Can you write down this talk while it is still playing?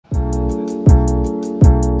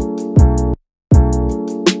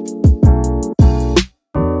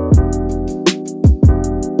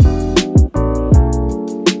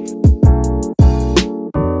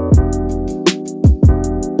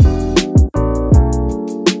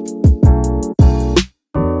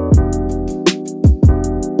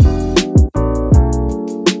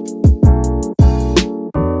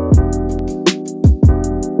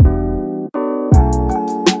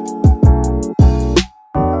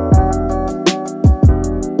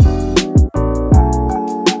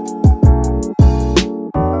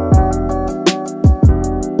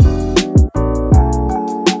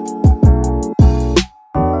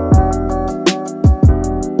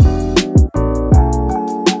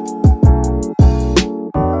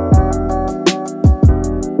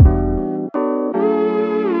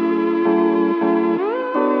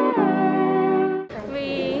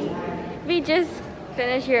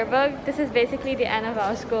yearbook. This is basically the end of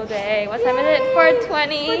our school day. What time is it?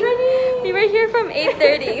 4:20. We were here from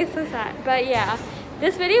 8:30. So sad. But yeah,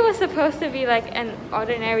 this video was supposed to be like an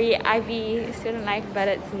ordinary IB student life, but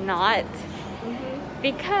it's not.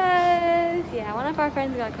 Because yeah, one of our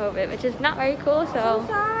friends got COVID, which is not very cool. So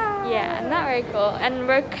yeah, not very cool. And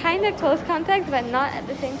we're kind of close contacts, but not at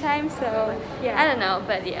the same time. So yeah, I don't know,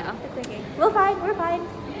 but yeah, it's okay. We're fine. We're fine.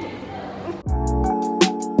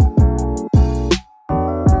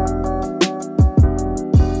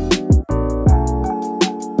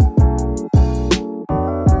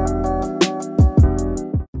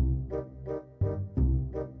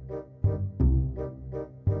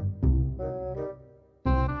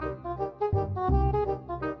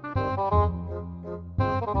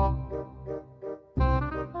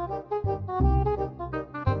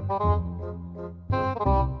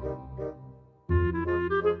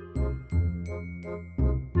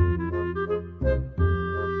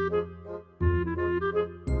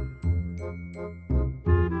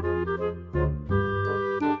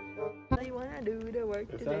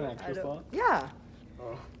 Is that an actual song? Yeah.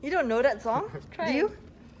 Oh. You don't know that song? Do you?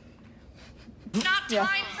 It's not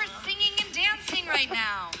time for singing and dancing right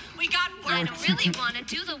now. We got work. I don't really want to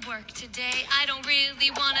do the work today. I don't really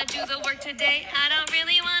want to do the work today. I don't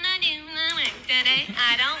really want to do the work today.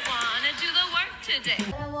 I don't want to do the work today.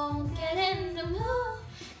 I won't get in the mood.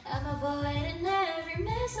 I'm avoiding every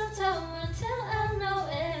mistletoe until I know